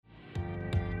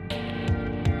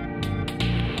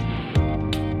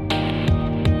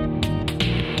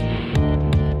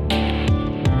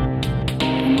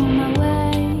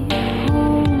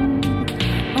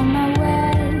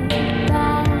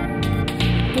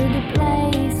the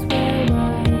place where I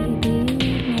belong.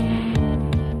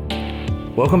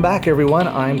 Welcome back, everyone.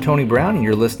 I'm Tony Brown, and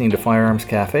you're listening to Firearms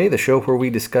Cafe, the show where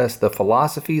we discuss the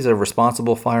philosophies of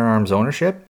responsible firearms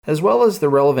ownership, as well as the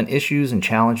relevant issues and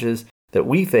challenges that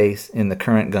we face in the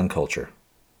current gun culture.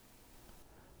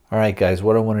 All right, guys,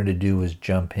 what I wanted to do was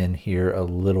jump in here a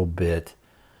little bit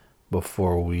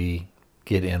before we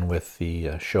get in with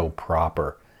the show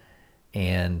proper.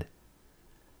 And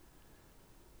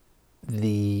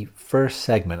the first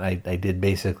segment, I did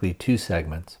basically two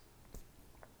segments.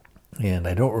 And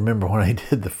I don't remember when I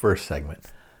did the first segment.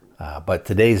 But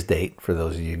today's date, for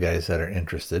those of you guys that are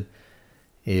interested,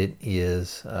 it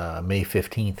is May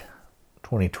 15th,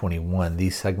 2021.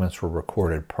 These segments were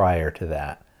recorded prior to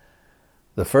that.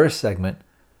 The first segment,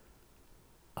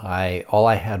 all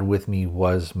I had with me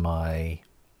was my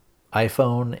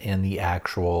iPhone and the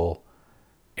actual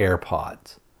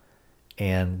AirPods.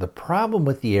 And the problem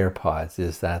with the AirPods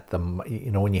is that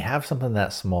when you have something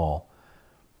that small,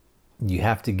 you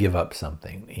have to give up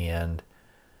something, and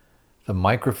the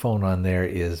microphone on there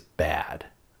is bad.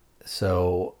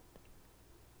 So,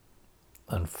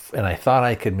 and I thought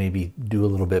I could maybe do a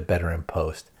little bit better in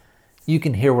post. You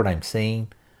can hear what I'm saying,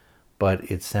 but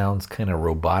it sounds kind of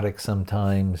robotic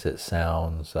sometimes. It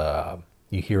sounds,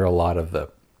 you hear a lot of the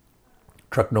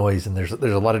truck noise, and there's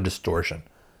a lot of distortion.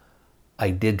 I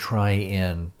did try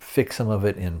and fix some of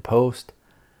it in post,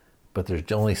 but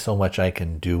there's only so much I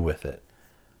can do with it.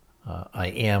 I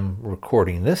am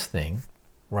recording this thing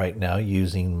right now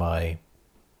using my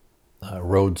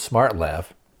Rode SmartLav,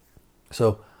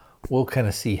 so we'll kind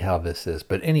of see how this is.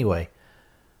 But anyway,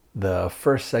 the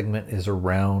first segment is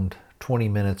around 20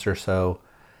 minutes or so,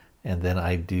 and then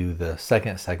I do the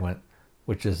second segment,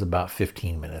 which is about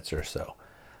 15 minutes or so.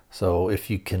 So if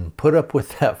you can put up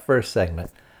with that first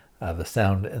segment, the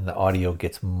sound and the audio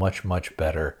gets much, much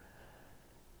better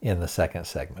in the second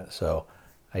segment. So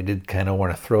I did kind of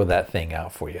want to throw that thing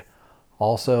out for you.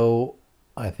 Also,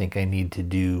 I think I need to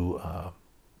do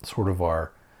sort of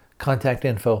our contact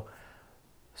info.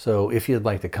 So if you'd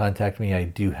like to contact me, I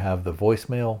do have the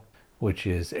voicemail, which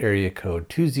is area code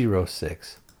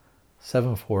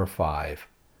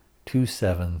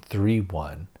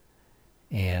 206-745-2731.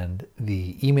 And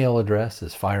the email address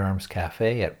is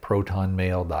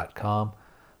firearmscafe@protonmail.com.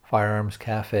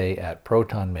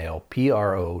 Firearmscafe@protonmail,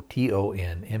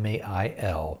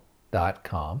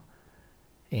 protonmail.com.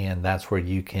 And that's where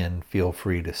you can feel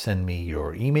free to send me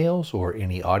your emails or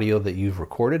any audio that you've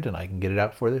recorded, and I can get it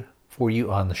out for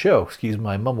you on the show. Excuse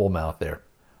my mumble mouth there.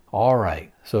 All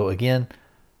right. So again,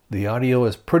 the audio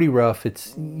is pretty rough.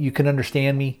 You can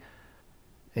understand me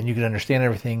and you can understand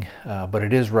everything, but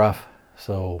it is rough.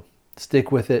 So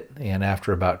stick with it. And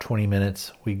after about 20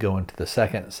 minutes, we go into the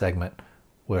second segment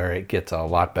where it gets a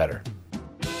lot better.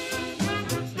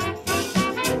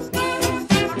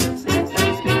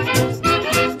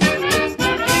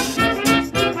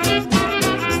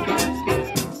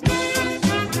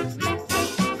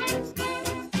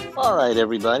 All right,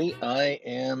 everybody. I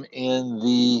am in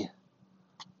the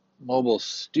mobile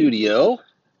studio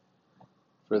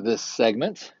for this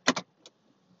segment,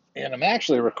 and I'm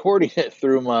actually recording it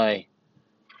through my,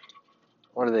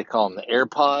 what do they call them, the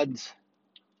AirPods.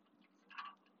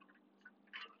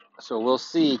 So we'll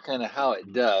see kind of how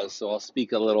it does. So I'll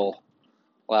speak a little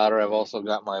louder. I've also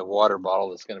got my water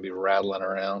bottle that's going to be rattling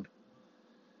around.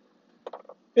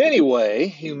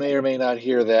 Anyway, you may or may not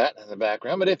hear that in the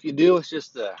background, but if you do, it's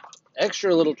just an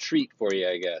extra little treat for you,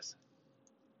 I guess.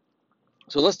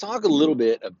 So let's talk a little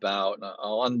bit about,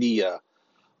 on the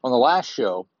last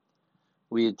show,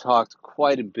 we had talked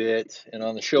quite a bit, and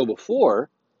on the show before,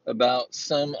 about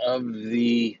some of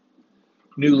the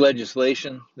new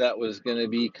legislation that was going to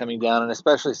be coming down, and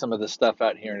especially some of the stuff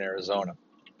out here in Arizona.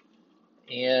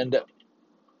 And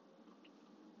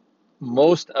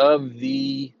most of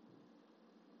the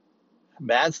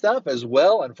bad stuff as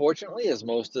well, unfortunately, as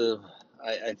most of,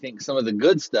 I think some of the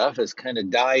good stuff has kind of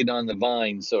died on the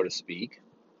vine, so to speak.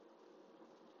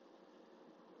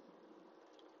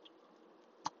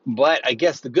 But I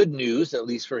guess the good news, at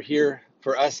least for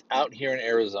us out here in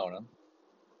Arizona,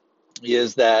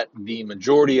 is that the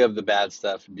majority of the bad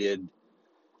stuff did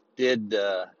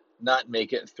not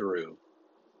make it through.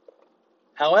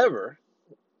 However,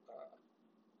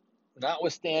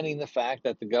 notwithstanding the fact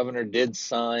that the governor did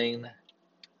sign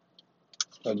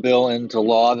a bill into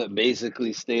law that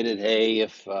basically stated, hey,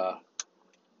 if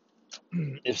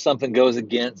something goes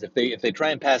against, if they try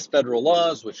and pass federal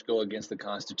laws which go against the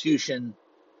Constitution,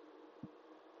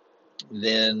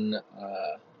 then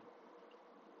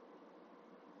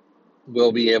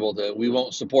we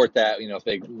won't support that. If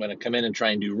they want to come in and try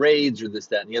and do raids or this,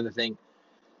 that, and the other thing,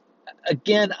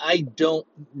 Again, I don't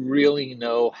really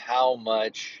know how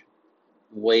much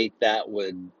weight that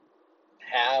would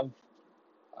have.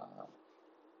 Uh,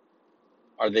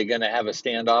 are they going to have a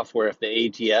standoff where if the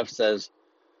ATF says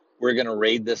we're going to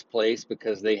raid this place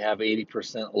because they have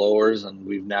 80% lowers and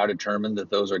we've now determined that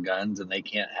those are guns and they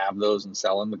can't have those and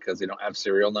sell them because they don't have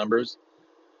serial numbers?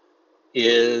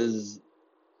 Is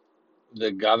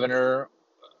the governor,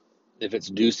 if it's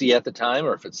Ducey at the time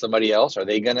or if it's somebody else, are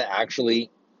they going to actually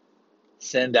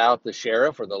send out the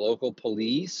sheriff or the local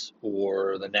police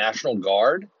or the National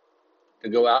Guard to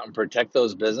go out and protect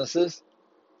those businesses?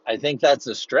 I think that's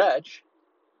a stretch.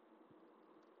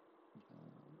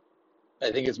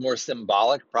 I think it's more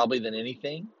symbolic probably than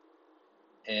anything.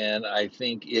 And I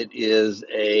think it is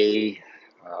a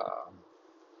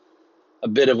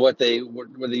bit of what they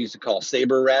used to call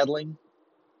saber rattling,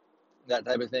 that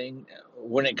type of thing.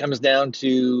 When it comes down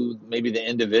to maybe the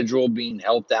individual being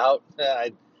helped out,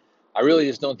 I really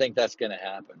just don't think that's going to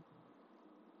happen.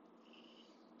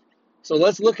 So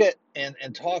let's look at and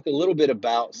talk a little bit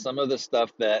about some of the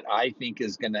stuff that I think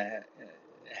is going to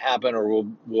happen or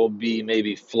will be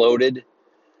maybe floated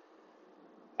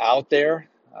out there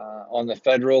on the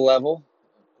federal level.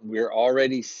 We're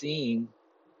already seeing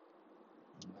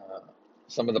uh,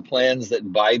 some of the plans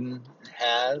that Biden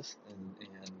has and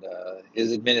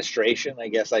his administration, I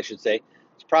guess I should say.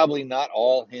 It's probably not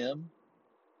all him,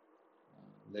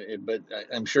 but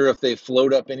I'm sure if they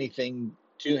float up anything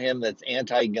to him that's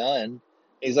anti-gun,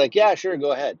 he's like, yeah, sure,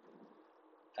 go ahead.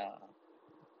 Uh,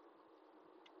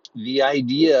 the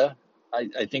idea,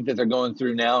 I think that they're going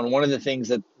through now, and one of the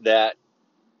things that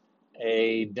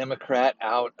a Democrat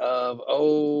out of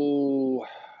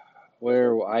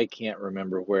where I can't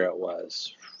remember where it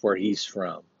was, where he's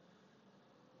from,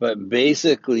 but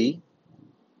basically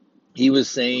he was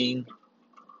saying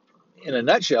in a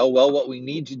nutshell, well, what we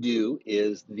need to do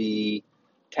is the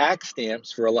tax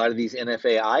stamps for a lot of these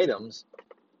NFA items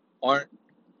aren't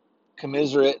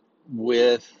commiserate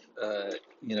with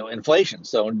inflation,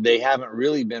 so they haven't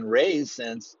really been raised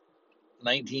since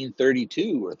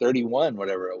 1932 or 31,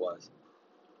 whatever it was.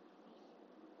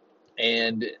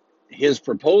 And his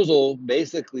proposal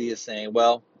basically is saying,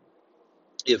 well,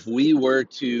 if we were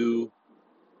to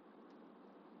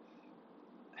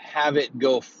have it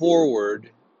go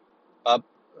forward up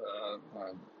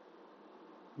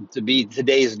to be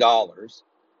today's dollars,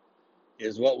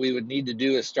 is what we would need to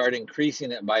do is start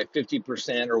increasing it by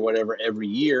 50% or whatever every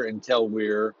year until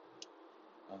we're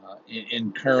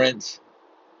in current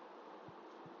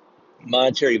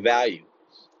monetary value,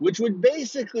 which would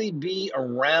basically be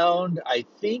around, I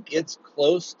think it's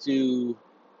close to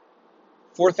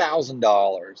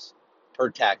 $4,000 per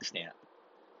tax stamp.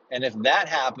 And if that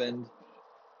happened,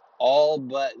 all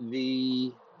but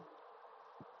the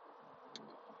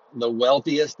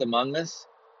wealthiest among us,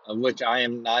 of which I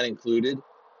am not included,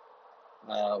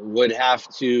 would have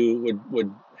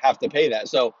to pay that.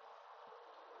 So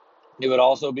it would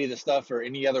also be the stuff for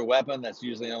any other weapon that's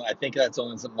usually, I think that's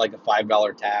only something like a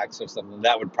 $5 tax or something.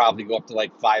 That would probably go up to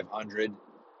like 500.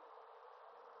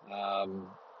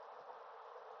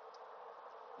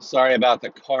 Sorry about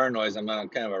the car noise. I'm on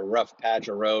kind of a rough patch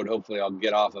of road. Hopefully I'll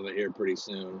get off of it here pretty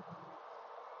soon.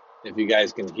 If you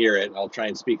guys can hear it, I'll try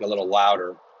and speak a little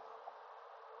louder.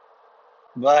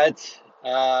 But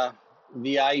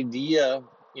the idea,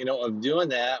 of doing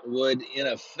that would, in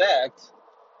effect,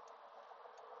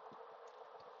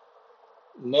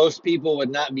 most people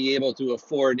would not be able to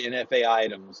afford NFA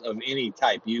items of any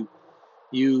type. You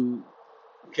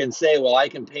can say, well, I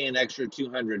can pay an extra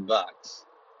 $200.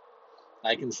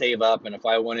 I can save up, and if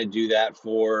I want to do that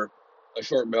for a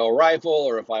short barrel rifle,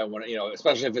 or if I want to,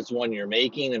 especially if it's one you're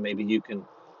making, and maybe you can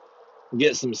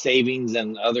get some savings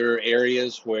in other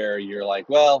areas where you're like,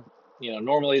 well,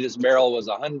 normally this barrel was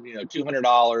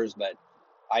 $200, but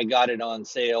I got it on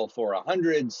sale for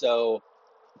 $100, so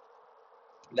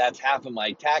that's half of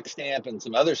my tax stamp and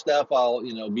some other stuff I'll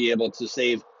be able to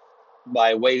save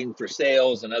by waiting for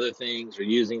sales and other things, or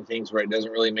using things where it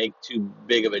doesn't really make too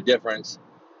big of a difference.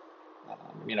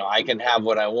 I can have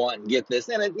what I want and get this,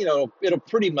 and it'll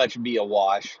pretty much be a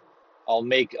wash. I'll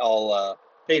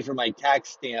pay for my tax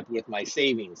stamp with my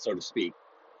savings, so to speak.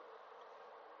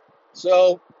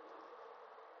 So,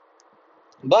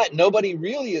 but nobody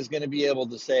really is going to be able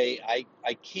to say,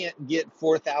 I can't get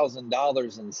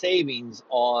 $4,000 in savings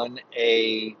on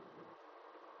a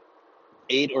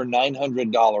 $800 or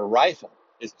 $900 rifle.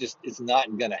 It's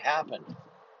not going to happen.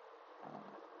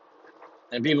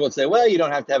 And people would say, well, you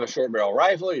don't have to have a short barrel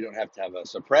rifle, you don't have to have a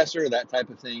suppressor, that type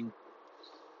of thing.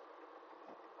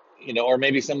 Or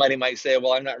maybe somebody might say,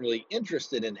 well, I'm not really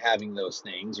interested in having those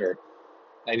things, or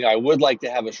I would like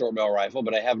to have a short barrel rifle,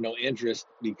 but I have no interest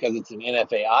because it's an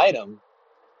NFA item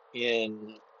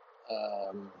in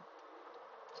um,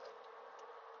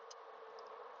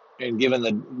 and given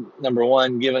the number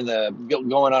one, given the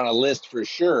going on a list for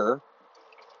sure,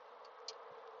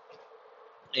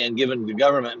 and given the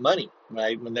government money,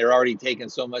 right, when they're already taking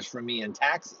so much from me in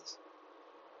taxes.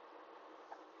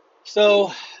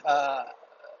 So uh,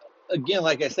 again,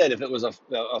 like I said, if it was a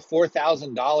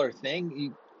 $4,000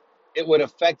 thing, it would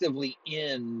effectively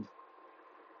end,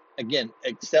 again,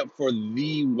 except for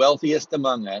the wealthiest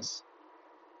among us,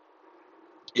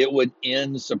 it would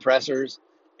end suppressors,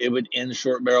 it would end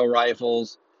short barrel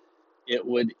rifles, it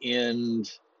would end,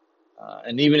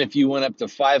 and even if you went up to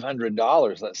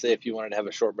 $500, let's say if you wanted to have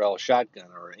a short barrel shotgun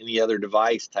or any other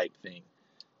device type thing,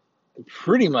 it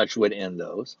pretty much would end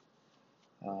those.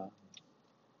 Uh,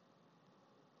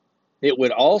 it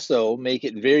would also make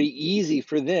it very easy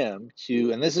for them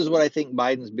to, and this is what I think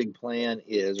Biden's big plan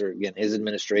is, or again, his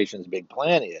administration's big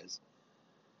plan is,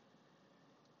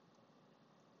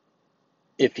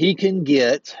 if he can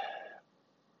get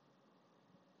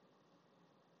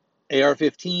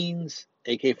AR-15s,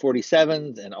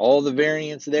 AK-47s, and all the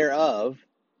variants thereof,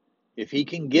 if he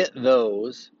can get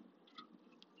those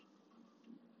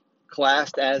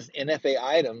classed as NFA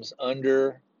items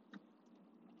under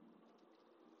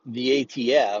the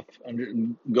ATF, under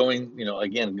going,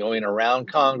 again, going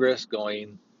around Congress,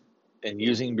 going and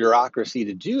using bureaucracy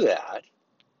to do that,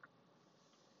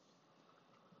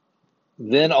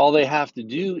 then all they have to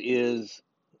do is,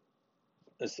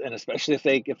 and especially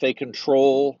if they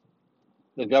control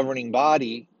the governing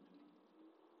body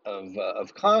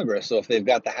of Congress, so if they've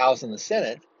got the House and the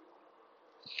Senate,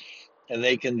 and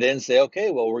they can then say,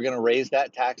 okay, well, we're going to raise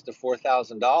that tax to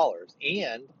 $4,000,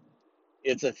 and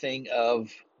it's a thing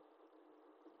of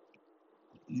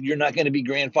you're not going to be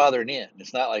grandfathered in.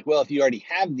 It's not like, well, if you already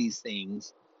have these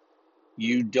things,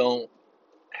 you don't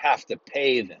have to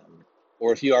pay them,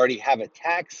 or if you already have a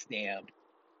tax stamp,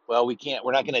 well,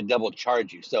 we're not going to double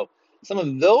charge you. So some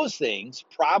of those things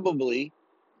probably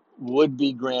would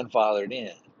be grandfathered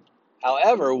in.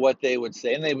 However, what they would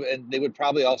say, and they would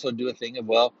probably also do a thing of,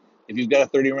 well, if you've got a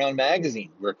 30-round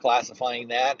magazine, we're classifying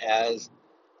that as,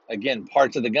 again,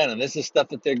 parts of the gun. And this is stuff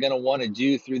that they're going to want to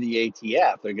do through the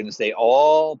ATF. They're going to say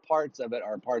all parts of it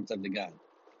are parts of the gun.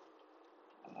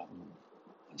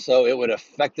 So it would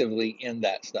effectively end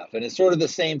that stuff. And it's sort of the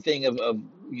same thing of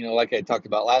like I talked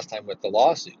about last time with the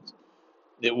lawsuits.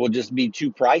 It will just be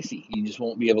too pricey. You just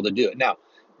won't be able to do it. Now,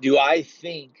 do I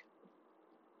think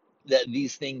that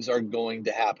these things are going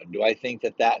to happen? Do I think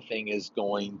that that thing is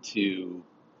going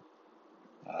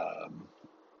um,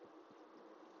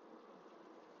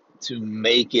 to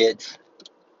make it?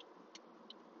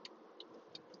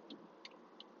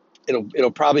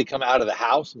 It'll probably come out of the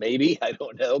House, maybe. I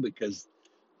don't know, because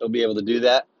they'll be able to do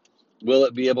that. Will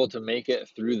it be able to make it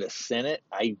through the Senate?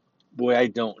 I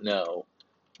don't know.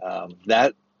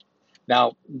 That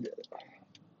now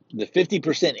the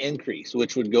 50% increase,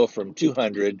 which would go from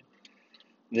 200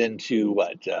 then to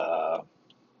what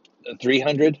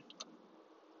 300,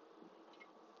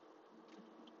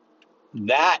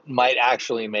 that might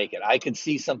actually make it. I could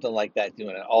see something like that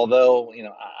doing it. Although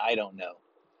I don't know.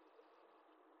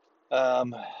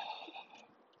 Um,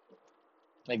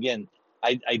 Again,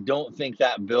 I don't think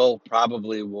that bill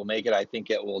probably will make it. I think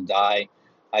it will die.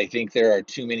 I think there are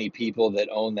too many people that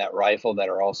own that rifle that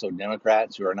are also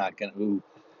Democrats who are not going to,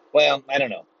 well, I don't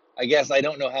know. I guess I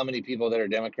don't know how many people that are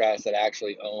Democrats that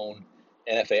actually own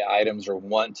NFA items or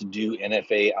want to do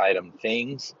NFA item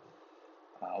things.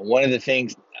 One of the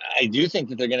things I do think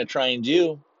that they're going to try and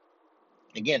do,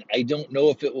 again, I don't know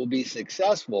if it will be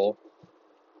successful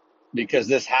because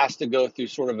this has to go through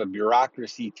sort of a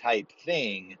bureaucracy type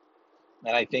thing.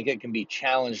 And I think it can be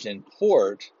challenged in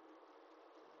court.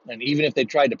 And even if they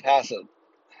tried to pass it,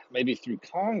 maybe through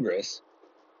Congress,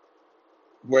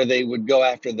 where they would go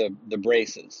after the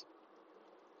braces.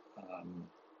 Um,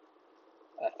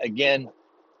 Again,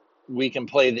 we can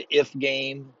play the if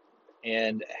game,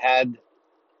 and had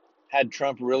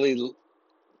Trump really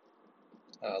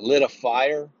lit a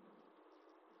fire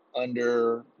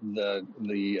under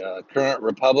the current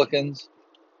Republicans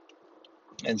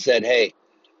and said, "Hey,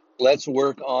 let's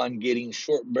work on getting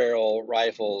short barrel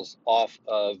rifles off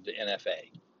of the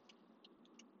NFA,"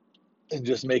 and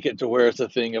just make it to where it's a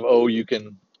thing of, oh, you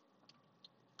can.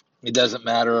 It doesn't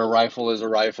matter. A rifle is a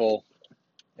rifle,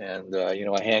 and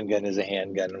a handgun is a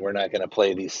handgun. We're not going to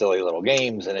play these silly little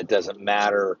games, and it doesn't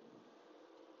matter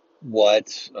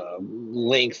what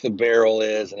length the barrel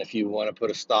is. And if you want to put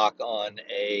a stock on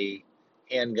a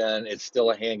handgun, it's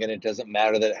still a handgun. It doesn't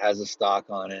matter that it has a stock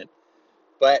on it.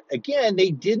 But again,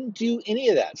 they didn't do any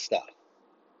of that stuff.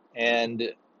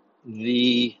 And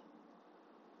the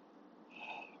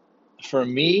for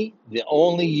me, the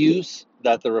only use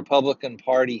that the Republican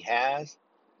Party has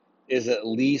is at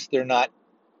least they're not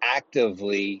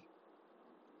actively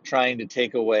trying to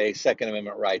take away Second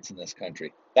Amendment rights in this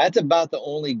country. That's about the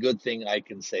only good thing I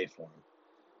can say for them.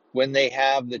 When they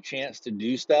have the chance to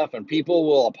do stuff, and people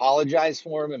will apologize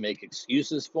for them and make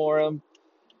excuses for them,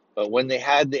 but when they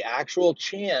had the actual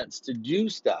chance to do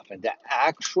stuff and to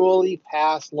actually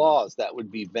pass laws that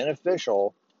would be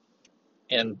beneficial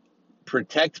and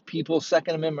protect people's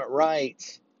Second Amendment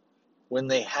rights, when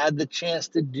they had the chance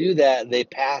to do that, they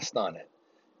passed on it.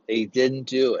 They didn't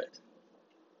do it.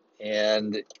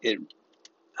 And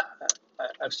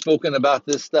I've spoken about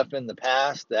this stuff in the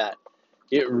past, that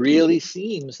it really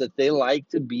seems that they like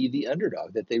to be the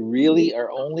underdog, that they really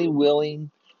are only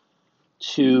willing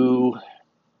to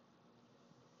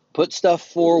put stuff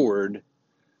forward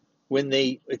when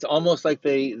it's almost like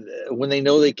when they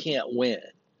know they can't win.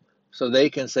 So they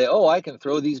can say, oh, I can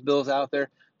throw these bills out there.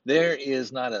 There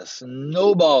is not a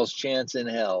snowball's chance in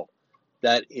hell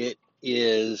that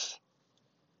it's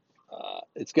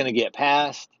going to get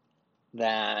passed,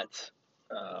 that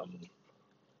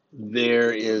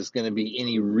there is going to be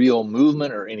any real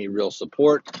movement or any real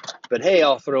support. But hey,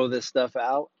 I'll throw this stuff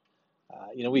out.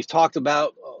 We've talked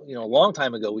about, a long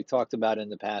time ago, we talked about in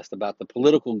the past about the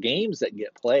political games that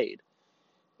get played,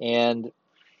 and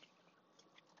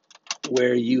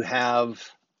where you have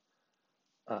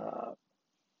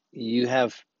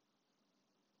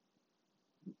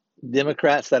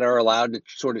Democrats that are allowed to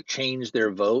sort of change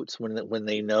their votes when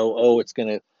they know, oh, let's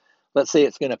say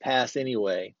it's going to pass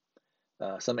anyway.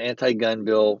 Some anti-gun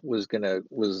bill was going to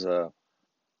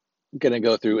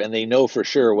go through, and they know for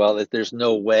sure, well, that there's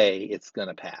no way it's going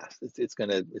to pass. It's going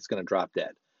to drop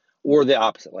dead, or the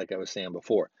opposite, like I was saying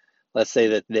before. Let's say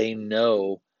that they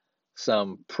know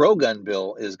some pro-gun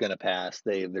bill is going to pass.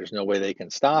 There's no way they can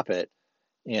stop it,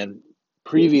 and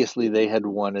previously they had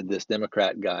wanted this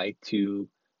Democrat guy to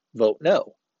vote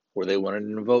no, or they wanted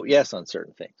him to vote yes on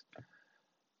certain things.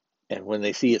 And when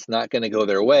they see it's not going to go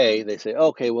their way, they say,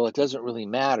 okay, well, it doesn't really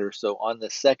matter. So on the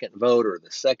second vote or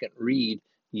the second read,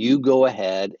 you go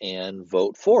ahead and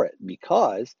vote for it,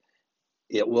 because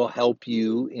it will help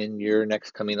you in your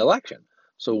next coming election.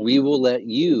 So we'll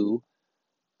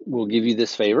give you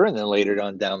this favor, and then later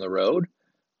on down the road,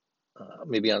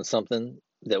 maybe on something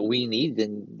that we need,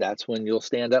 then that's when you'll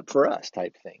stand up for us,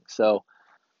 type thing. So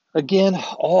again,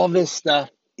 all this stuff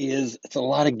it's a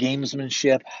lot of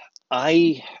gamesmanship.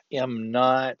 I am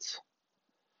not,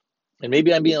 and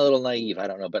maybe I'm being a little naive, I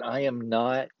don't know, but I am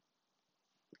not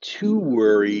too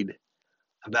worried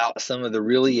about some of the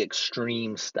really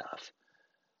extreme stuff.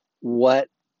 What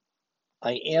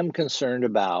I am concerned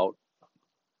about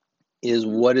is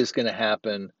what is going to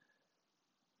happen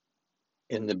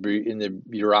in the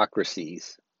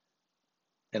bureaucracies,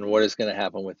 and what is going to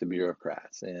happen with the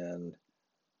bureaucrats. And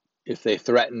if they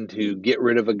threaten to get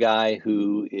rid of a guy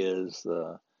who is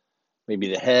maybe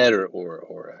the head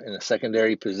or in a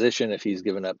secondary position, if he's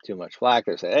given up too much flack,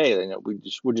 they say, hey,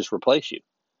 we'll just replace you,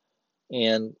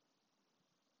 and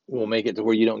we'll make it to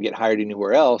where you don't get hired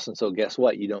anywhere else. And so guess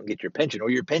what? You don't get your pension, or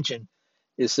your pension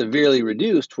is severely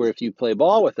reduced, where if you play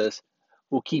ball with us,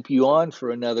 we'll keep you on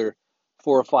for another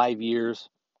 4 or 5 years,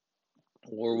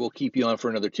 or we'll keep you on for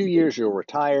another 2 years, you'll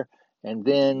retire. And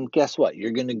then guess what?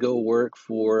 You're going to go work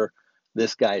for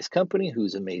this guy's company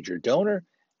who's a major donor,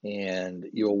 and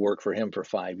you'll work for him for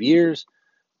 5 years.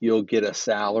 You'll get a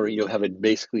salary. You'll have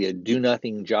basically a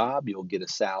do-nothing job. You'll get a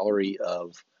salary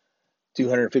of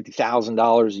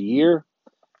 $250,000 a year,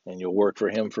 and you'll work for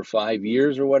him for 5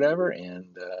 years or whatever.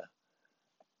 And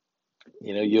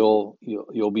you'll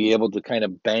be able to kind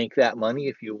of bank that money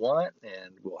if you want,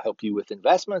 and we'll help you with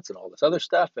investments and all this other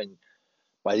stuff. And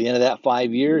by the end of that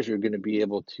 5 years, you're going to be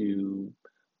able to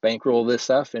bankroll this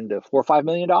stuff into $4 or $5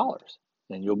 million,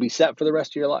 and you'll be set for the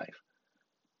rest of your life.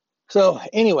 So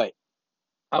anyway,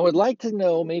 I would like to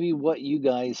know maybe what you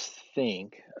guys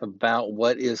think about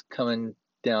what is coming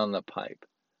down the pipe.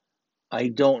 I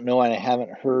don't know, and I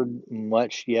haven't heard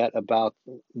much yet about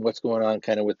what's going on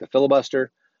kind of with the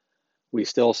filibuster. We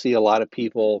still see a lot of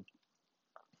people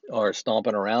are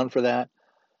stomping around for that.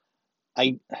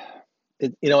 And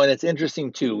it's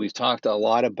interesting too. We've talked a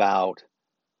lot about,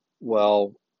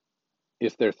 well,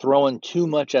 if they're throwing too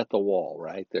much at the wall,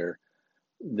 right?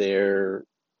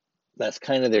 That's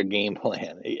kind of their game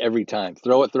plan every time.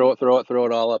 Throw it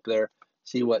all up there,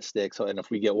 see what sticks. And if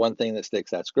we get one thing that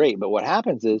sticks, that's great. But what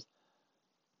happens is,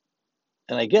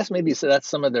 and I guess maybe so that's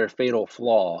some of their fatal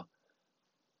flaw,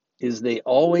 is they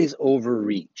always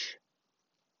overreach.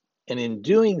 And in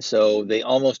doing so, they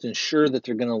almost ensure that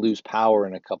they're going to lose power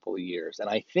in a couple of years. And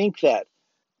I think that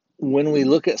when we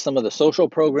look at some of the social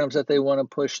programs that they want to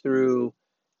push through,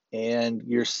 and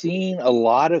you're seeing a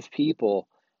lot of people,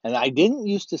 and I didn't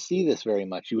used to see this very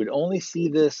much. You would only see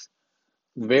this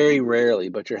very rarely,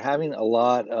 but you're having a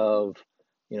lot of,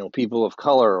 people of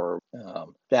color or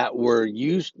that were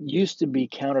used to be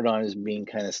counted on as being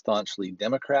kind of staunchly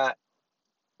Democrat,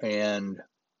 and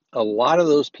a lot of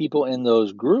those people in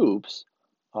those groups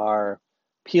are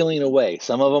peeling away.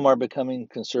 Some of them are becoming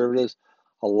conservatives.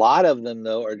 A lot of them,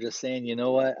 though, are just saying, you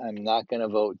know what, I'm not going to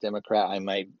vote Democrat. I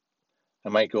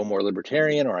might go more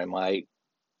libertarian, or I might,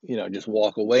 just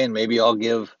walk away, and maybe I'll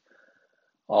give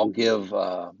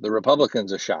the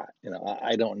Republicans a shot.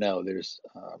 I don't know.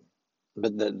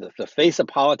 But the face of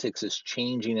politics is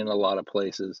changing in a lot of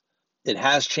places. It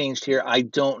has changed here. I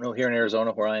don't know here in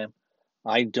Arizona where I am.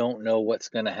 I don't know what's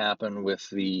going to happen with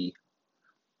the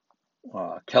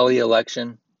Kelly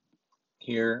election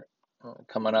here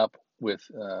coming up with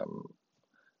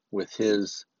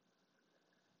his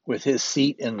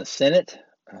seat in the Senate.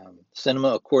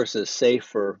 Sinema, of course, is safe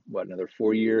for another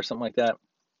 4 years, something like that.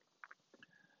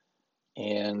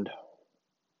 And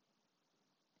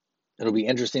it'll be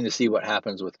interesting to see what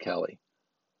happens with Kelly.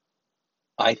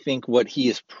 I think what he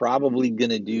is probably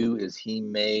going to do is he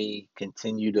may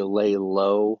continue to lay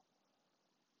low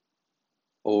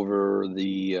over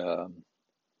the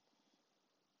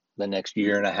next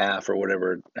year and a half or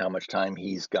whatever, how much time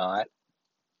he's got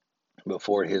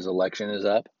before his election is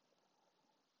up.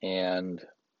 And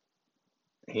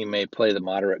he may play the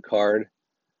moderate card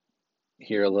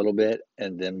here a little bit.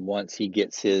 And then once he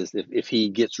gets if he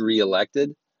gets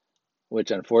reelected, which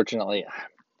unfortunately,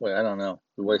 well, I don't know,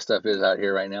 the way stuff is out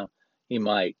here right now, he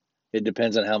might. It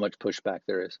depends on how much pushback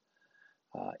there is.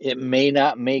 It may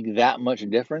not make that much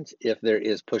difference if there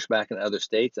is pushback in other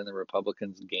states and the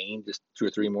Republicans gain just 2 or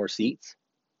 3 more seats.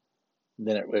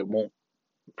 Then it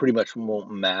pretty much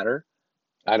won't matter.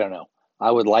 I don't know.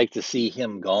 I would like to see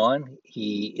him gone.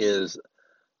 He is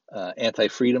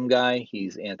anti-freedom guy.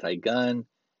 He's anti-gun.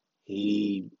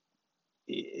 He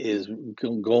is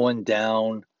going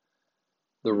down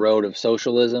the road of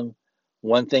socialism.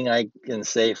 One thing I can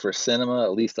say for Sinema,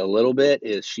 at least a little bit,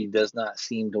 is she does not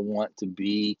seem to want to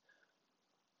be,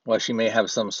 well, she may have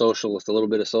some socialist, a little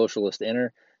bit of socialist in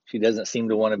her. She doesn't seem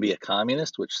to want to be a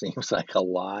communist, which seems like a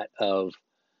lot of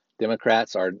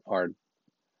Democrats are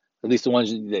at least the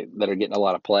ones that are getting a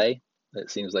lot of play. It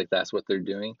seems like that's what they're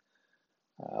doing.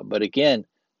 But again,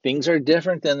 things are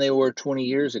different than they were 20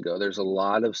 years ago. There's a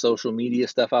lot of social media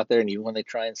stuff out there, and even when they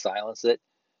try and silence it,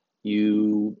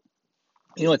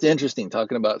 it's interesting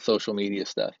talking about social media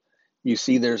stuff. You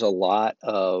see there's a lot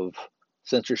of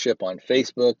censorship on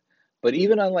Facebook, but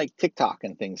even on like TikTok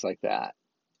and things like that,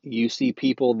 you see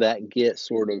people that get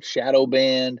sort of shadow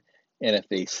banned. And if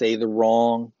they say the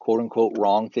wrong, quote unquote,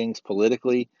 wrong things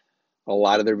politically, a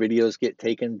lot of their videos get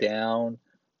taken down.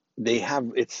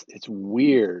 It's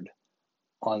weird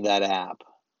on that app.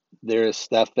 There is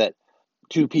stuff that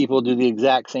 2 people do the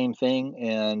exact same thing,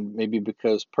 and maybe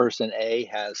because person A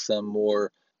has some more,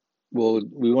 well,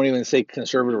 we won't even say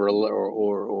conservative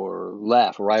or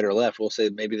left, right or left. We'll say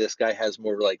maybe this guy has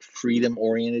more like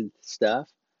freedom-oriented stuff,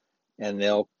 and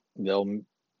they'll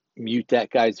mute that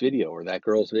guy's video or that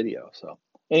girl's video. So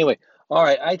anyway, all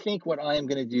right, I think what I am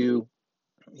going to do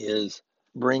is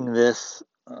bring this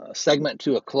segment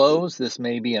to a close. This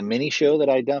may be a mini show that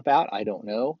I dump out. I don't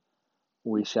know.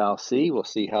 We shall see. We'll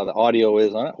see how the audio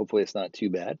is on it. Hopefully it's not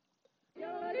too bad.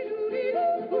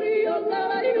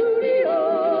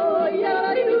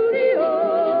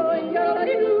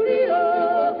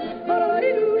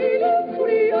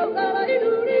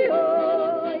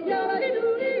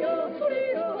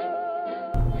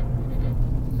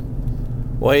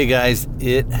 Well, you guys,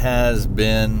 it has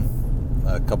been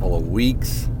a couple of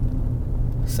weeks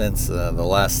since the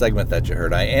last segment that you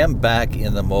heard. I am back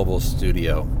in the mobile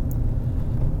studio.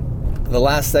 The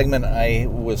last segment I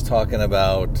was talking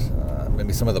about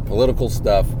maybe some of the political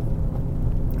stuff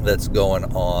that's going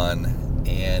on,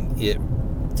 and it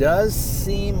does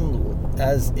seem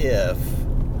as if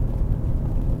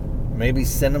maybe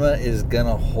Sinema is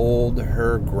gonna hold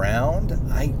her ground.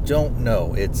 I don't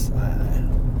know. It's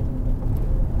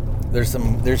there's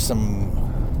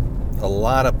a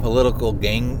lot of political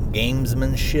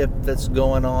gamesmanship that's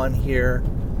going on here.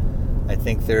 I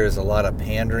think there's a lot of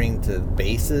pandering to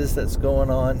bases that's going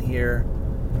on here.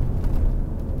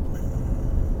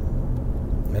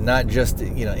 And not just,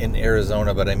 in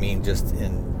Arizona, but I mean just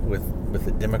with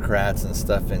the Democrats and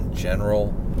stuff in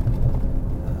general.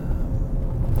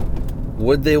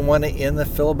 Would they want to end the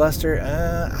filibuster?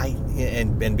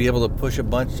 and be able to push a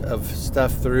bunch of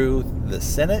stuff through the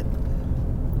Senate?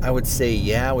 I would say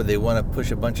yeah. Would they want to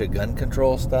push a bunch of gun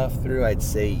control stuff through? I'd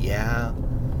say yeah.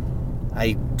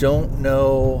 I don't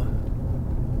know,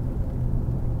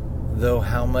 though,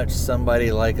 how much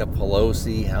somebody like a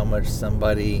Pelosi, how much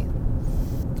somebody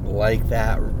like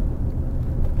that,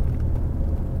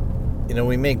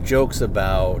 we make jokes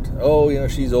about,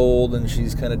 she's old and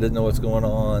she's kind of doesn't know what's going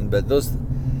on, but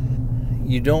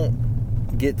you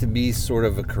don't get to be sort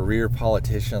of a career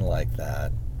politician like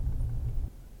that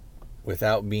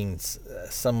without being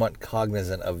somewhat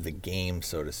cognizant of the game,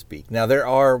 so to speak. Now, there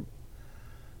are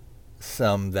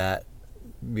some that,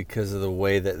 because of the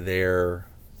way that their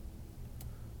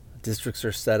districts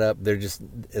are set up, they're just,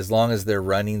 as long as they're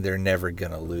running, they're never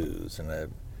going to lose.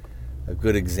 And a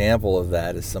good example of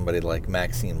that is somebody like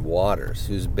Maxine Waters,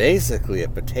 who's basically a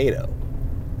potato.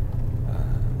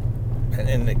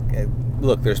 And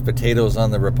look, there's potatoes on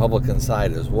the Republican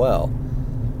side as well.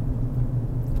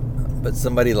 But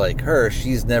somebody like her,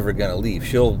 she's never going to leave.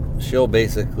 She'll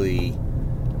basically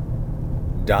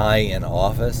die in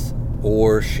office,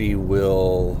 or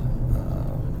she'll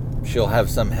have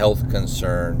some health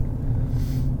concern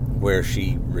where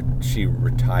she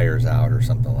retires out or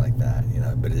something like that.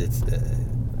 But it's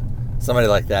somebody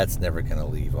like that's never going to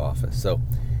leave office. So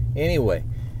anyway,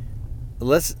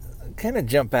 let's kind of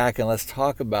jump back and let's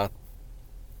talk about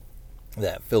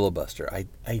that filibuster. I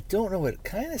don't know. It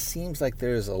kind of seems like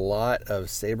there's a lot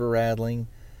of saber rattling.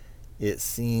 It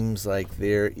seems like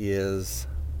there is.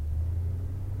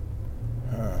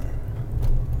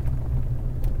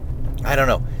 I don't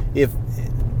know.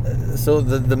 So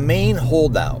the main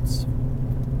holdouts,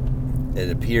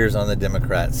 it appears, on the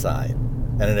Democrat side,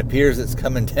 and it appears it's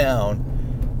coming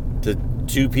down to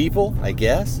two people, I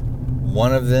guess.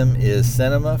 One of them is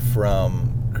Kyrsten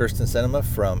Sinema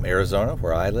from Arizona,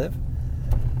 where I live.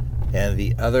 And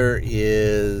the other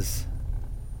is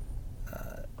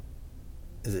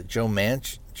it Joe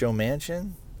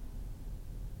Manchin?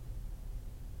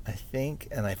 I think,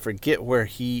 and I forget what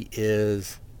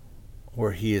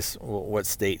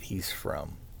state he's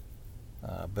from.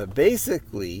 But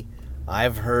basically, I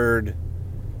haven't heard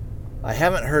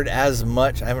as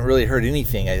much. I haven't really heard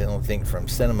anything, I don't think, from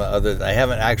Sinema let me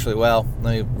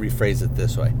rephrase it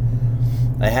this way.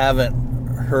 I haven't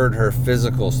heard her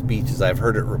physical speeches. I've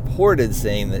heard it reported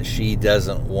saying that she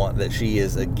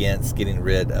is against getting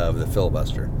rid of the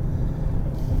filibuster.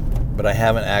 But I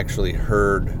haven't actually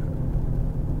heard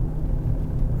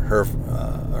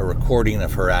a recording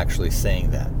of her actually saying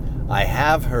that. I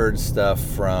have heard stuff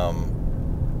from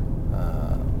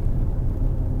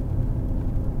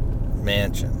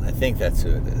Manchin, I think that's who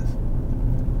it is,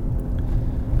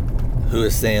 who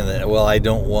is saying that, well, I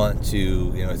don't want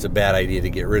to, it's a bad idea to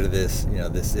get rid of this,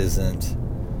 this isn't,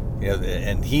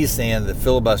 and he's saying the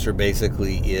filibuster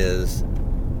basically is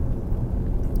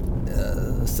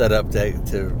set up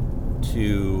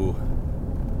to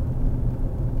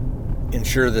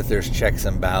ensure that there's checks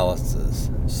and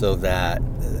balances, so that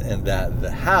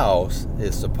the House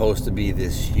is supposed to be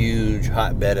this huge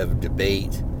hotbed of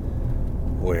debate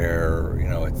where,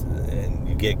 and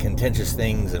you get contentious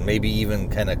things, and maybe even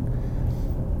kind of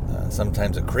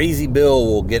sometimes a crazy bill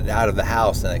will get out of the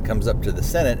House and it comes up to the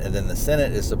Senate, and then the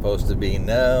Senate is supposed to be,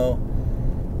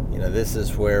 this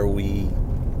is where we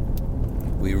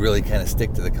really kind of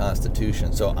stick to the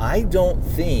Constitution. So I don't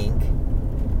think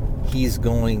he's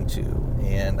going to.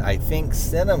 And I think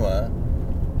Sinema,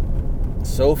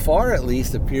 so far at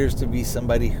least, appears to be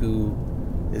somebody who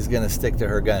is going to stick to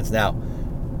her guns. Now,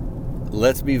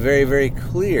 let's be very, very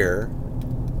clear.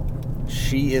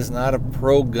 She is not a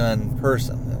pro-gun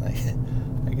person.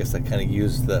 And I guess I kind of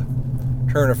used the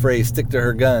turn of phrase, stick to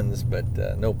her guns, but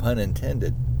no pun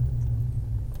intended.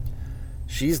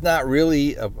 She's not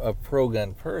really a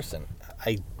pro-gun person.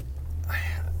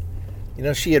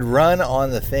 She had run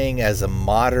on the thing as a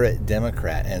moderate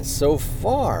Democrat, and so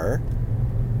far,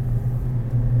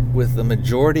 with the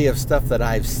majority of stuff that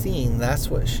I've seen, that's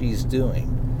what she's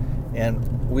doing.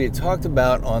 And we had talked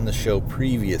about on the show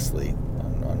previously,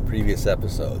 on previous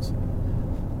episodes,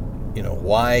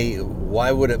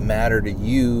 why would it matter to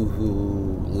you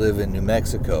who live in New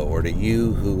Mexico, or to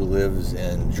you who lives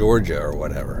in Georgia or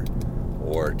whatever,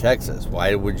 or Texas?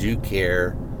 Why would you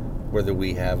care whether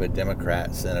we have a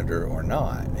Democrat senator or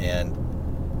not? And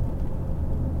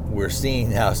we're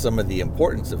seeing now some of the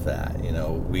importance of that.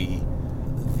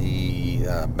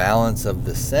 The balance of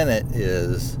the Senate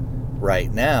is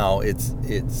right now, it's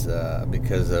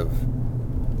because of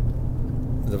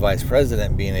the vice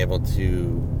president being able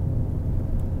to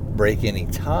break any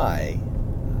tie.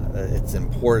 It's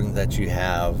important that you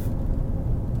have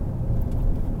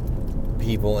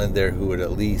people in there who would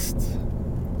at least,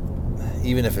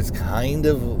 even if it's kind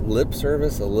of lip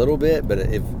service a little bit, but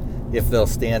if they'll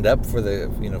stand up for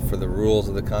the, for the rules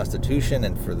of the Constitution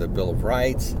and for the Bill of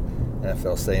Rights, and if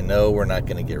they'll say, no, we're not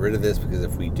going to get rid of this, because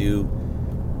if we do,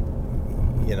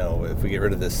 if we get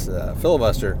rid of this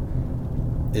filibuster,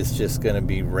 it's just going to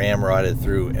be ramrodded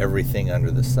through everything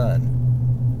under the sun.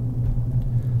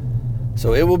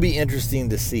 So it will be interesting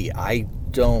to see. I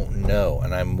don't know,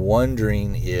 and I'm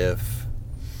wondering if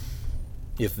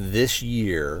this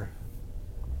year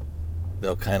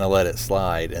they'll kind of let it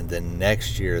slide, and then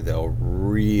next year they'll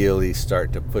really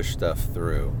start to push stuff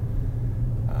through.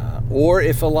 Or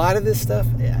if a lot of this stuff,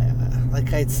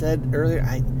 like I said earlier,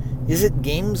 is it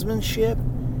gamesmanship?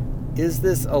 Is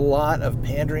this a lot of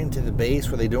pandering to the base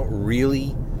where they don't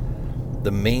really,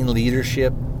 the main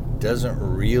leadership doesn't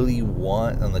really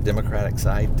want, on the Democratic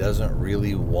side, doesn't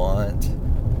really want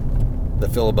the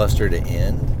filibuster to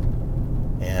end,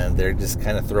 and they're just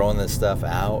kind of throwing this stuff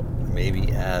out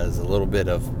maybe as a little bit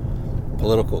of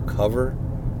political cover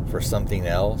for something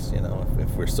else?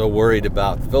 If we're so worried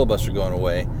about the filibuster going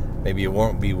away, maybe you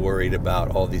won't be worried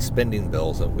about all these spending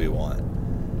bills that we want.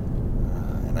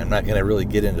 And I'm not going to really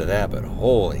get into that, but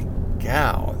holy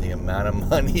cow, the amount of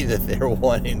money that they're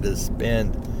wanting to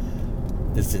spend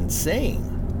is insane.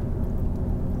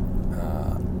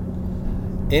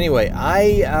 Anyway,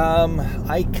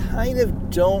 I kind of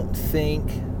don't think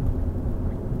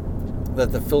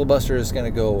that the filibuster is going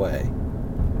to go away.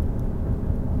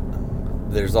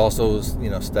 There's also,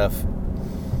 stuff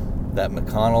that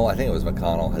McConnell, I think it was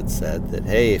McConnell, had said that,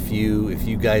 hey, if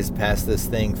you guys pass this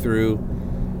thing through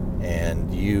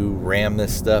and you ram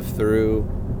this stuff through,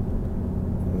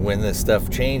 when this stuff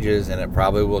changes, and it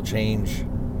probably will change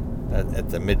at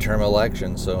the midterm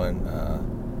election, so in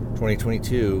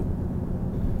 2022,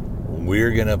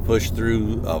 we're going to push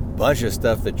through a bunch of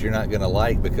stuff that you're not going to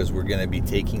like, because we're going to be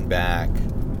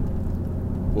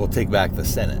we'll take back the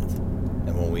Senate.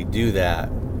 And when we do that,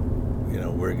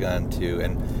 we're going to,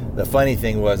 and the funny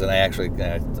thing was, and I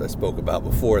spoke about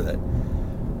before, that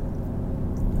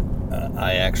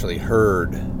I actually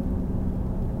heard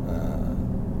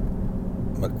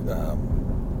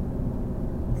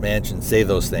Manchin say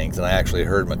those things, and I actually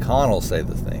heard McConnell say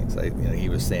the things. He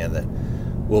was saying that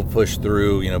we'll push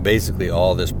through, basically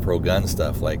all this pro-gun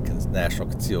stuff, like national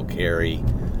concealed carry,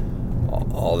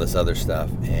 all this other stuff,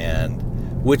 and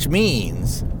which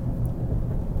means,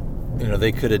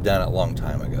 they could have done it a long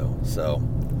time ago. So,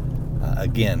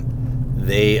 again,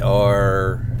 they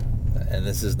are, and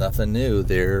this is nothing new,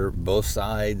 both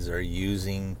sides are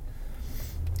using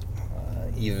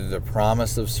either the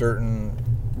promise of certain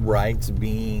rights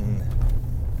being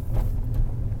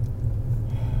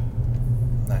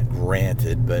not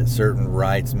granted, but certain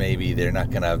rights maybe they're not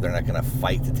gonna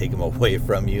fight to take them away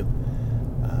from you,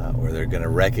 or they're gonna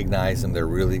recognize them. They're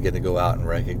really gonna go out and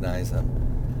recognize them,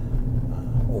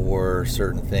 or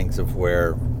certain things of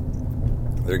where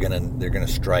they're gonna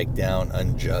strike down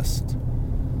unjust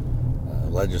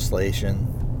legislation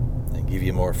and give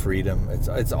you more freedom.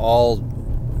 It's all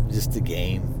just a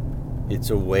game. It's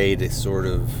a way to sort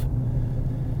of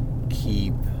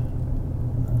keep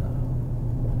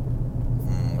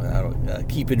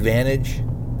advantage,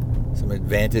 some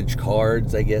advantage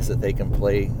cards, I guess, that they can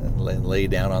play and lay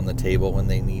down on the table when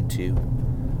they need to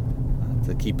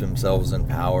keep themselves in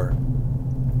power.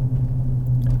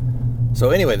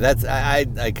 So anyway,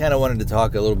 I kind of wanted to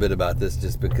talk a little bit about this,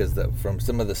 just because from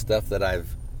some of the stuff that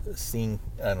I've seen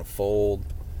unfold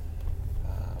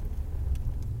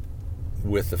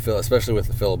especially with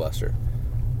the filibuster.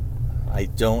 I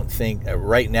don't think,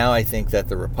 right now, I think that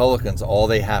the Republicans, all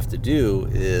they have to do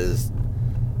is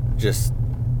just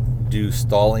do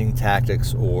stalling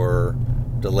tactics or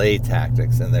delay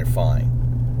tactics, and they're fine.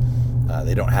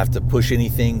 They don't have to push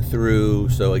anything through.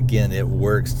 So again, it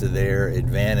works to their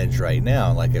advantage right now.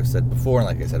 And like I've said before, and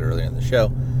like I said earlier in the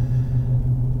show,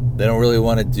 they don't really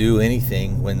want to do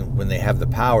anything when they have the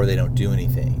power. They don't do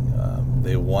anything.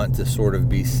 They want to sort of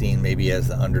be seen maybe as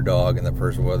the underdog and the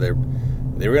person, well, they were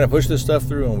going to push this stuff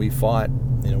through, and we fought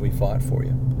for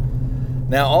you.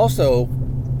 Now, also,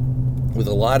 with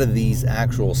a lot of these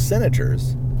actual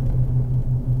senators,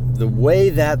 the way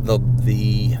that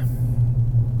the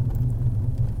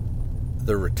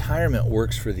retirement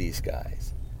works for these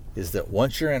guys is that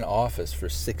once you're in office for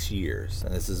 6 years,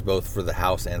 and this is both for the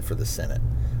House and for the Senate,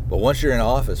 but once you're in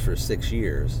office for 6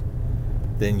 years,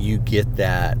 then you get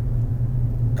that,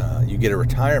 you get a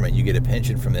retirement, you get a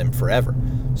pension from them forever.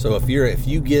 So if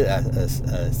you get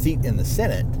a seat in the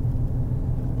Senate,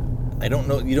 I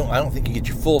don't think you get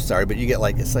your full salary, but you get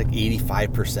it's like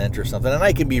 85% or something, and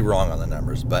I could be wrong on the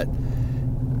numbers, but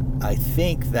I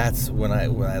think that's when I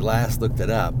last looked it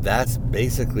up, that's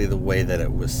basically the way that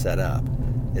it was set up,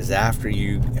 is after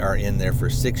you are in there for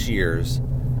 6 years,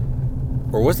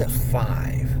 or was it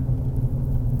 5?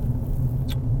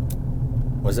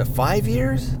 Was it 5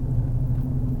 years?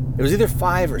 It was either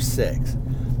 5 or 6.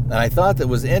 And I thought that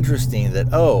was interesting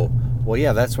that, oh, well,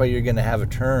 yeah, that's why you're going to have a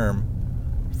term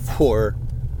for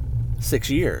 6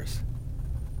 years.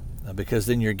 Because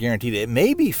then you're guaranteed. It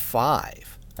may be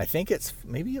 5. I think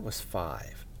maybe it was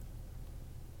 5.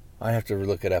 I have to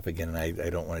look it up again, and I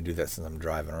don't want to do that since I'm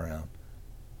driving around.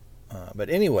 But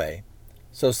anyway,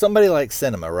 so somebody like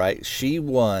Sinema, right? She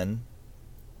won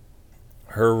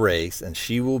her race, and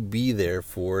she will be there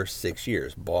for 6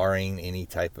 years, barring any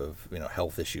type of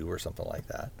health issue or something like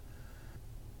that.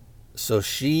 So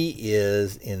she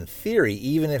is, in theory,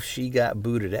 even if she got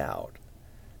booted out,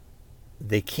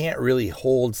 they can't really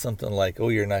hold something like, oh,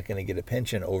 you're not going to get a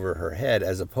pension over her head,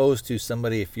 as opposed to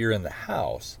somebody, if you're in the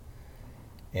House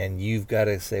and you've got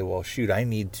to say, well, shoot, I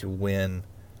need to win.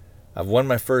 I've won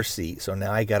my first seat, so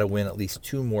now I got to win at least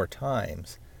 2 more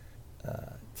times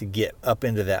to get up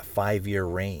into that 5-year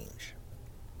range,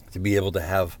 to be able to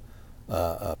have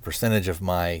a percentage of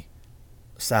my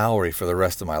salary for the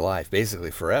rest of my life,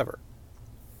 basically forever.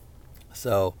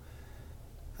 So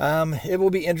it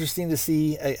will be interesting to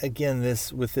see, again,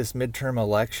 with this midterm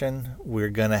election. We're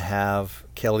going to have,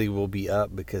 Kelly will be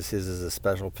up because his is a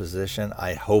special position.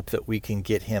 I hope that we can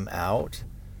get him out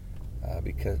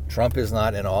because Trump is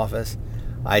not in office.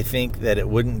 I think that it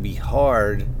wouldn't be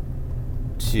hard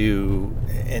to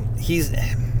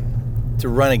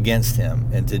run against him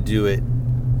and to do it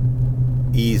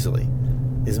easily.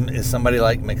 Is somebody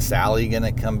like McSally going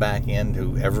to come back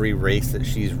into every race that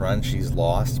she's run? She's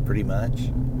lost pretty much.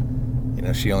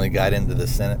 She only got into the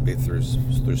Senate through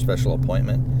special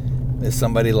appointment. Is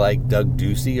somebody like Doug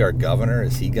Ducey, our governor,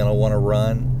 is he going to want to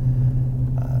run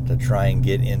to try and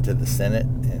get into the Senate?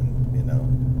 And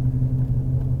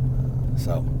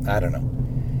so I don't know.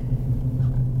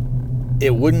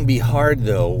 It wouldn't be hard,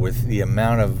 though, with the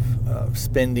amount of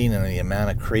spending and the amount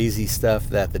of crazy stuff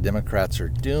that the Democrats are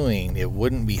doing. It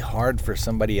wouldn't be hard for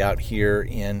somebody out here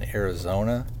in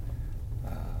Arizona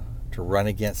to run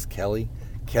against Kelly.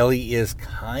 Kelly is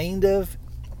kind of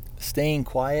staying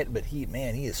quiet, but he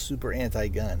is super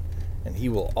anti-gun, and he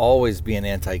will always be an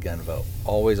anti-gun vote.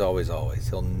 Always, always, always.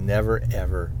 He'll never,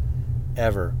 ever,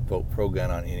 ever vote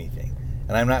pro-gun on anything.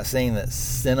 And I'm not saying that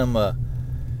Sinema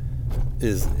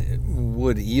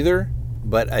would either,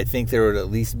 but I think there would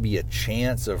at least be a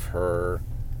chance of her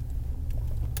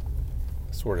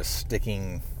sort of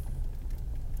sticking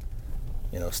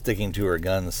to her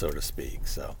guns, so to speak.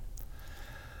 So,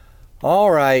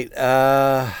 all right,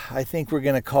 I think we're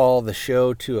going to call the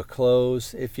show to a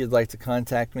close. If you'd like to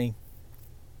contact me,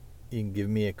 you can give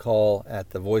me a call at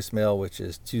the voicemail, which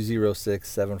is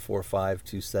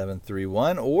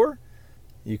 206-745-2731, or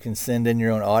you can send in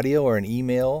your own audio or an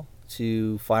email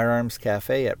to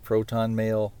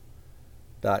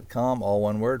firearmscafe@protonmail.com. All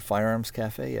one word,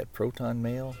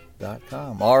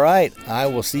 firearmscafe@protonmail.com. All right, I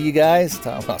will see you guys.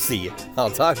 I'll talk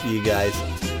to you guys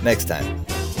next time.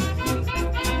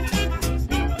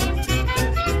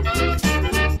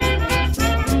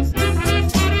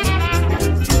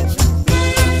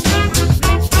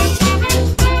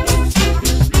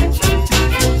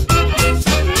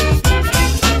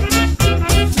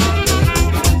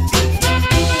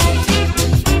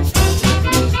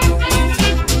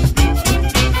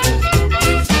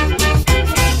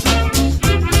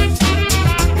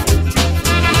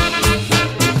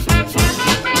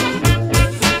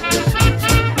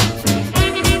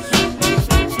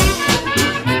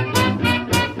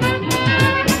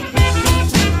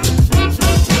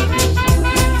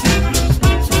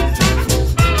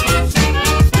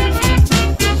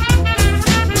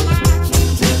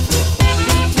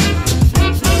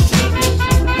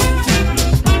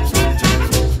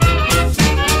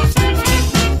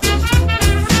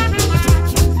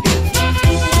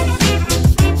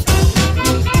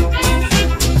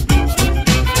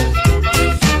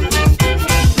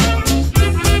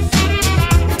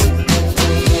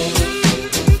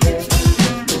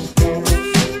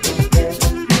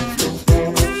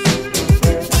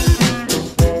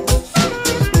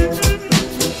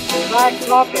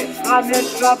 I'm in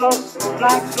trouble,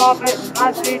 black coffee,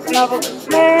 I see trouble.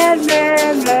 Man,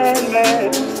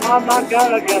 I'm not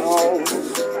gonna get home.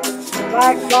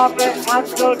 Black coffee, I'm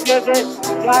so dizzy.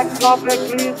 Black coffee,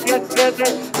 please get busy.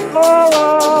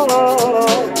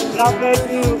 Oh, nothing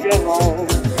to get home.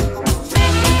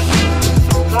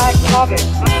 Black coffee,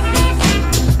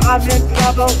 I'm in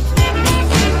trouble.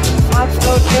 I'm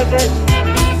so dizzy.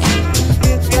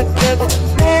 Please get busy.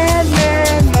 drizzle. Man,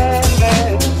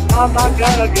 I'm not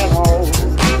gonna get home.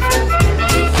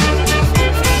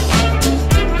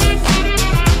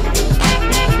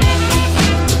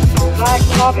 Black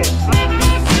coffee,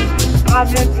 I'm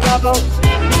in trouble.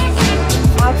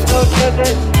 I'm so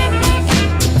dizzy,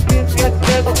 please get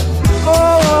drizzle.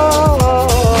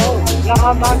 Oh, now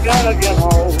I'm not gonna get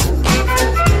home.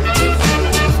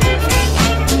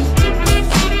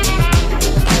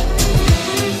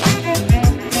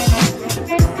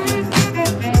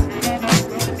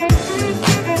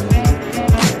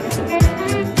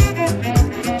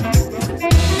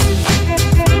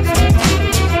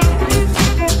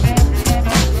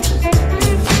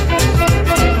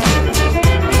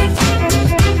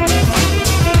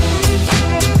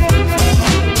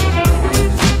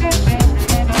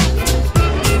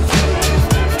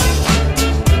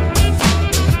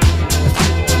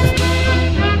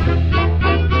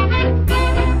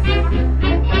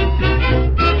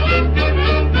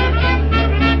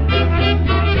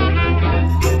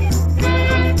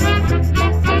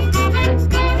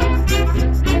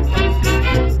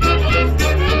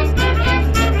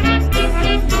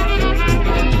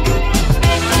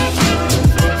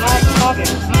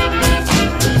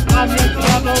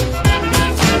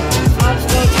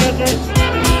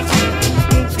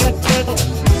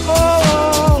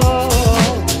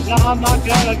 I'm not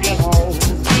gonna get home.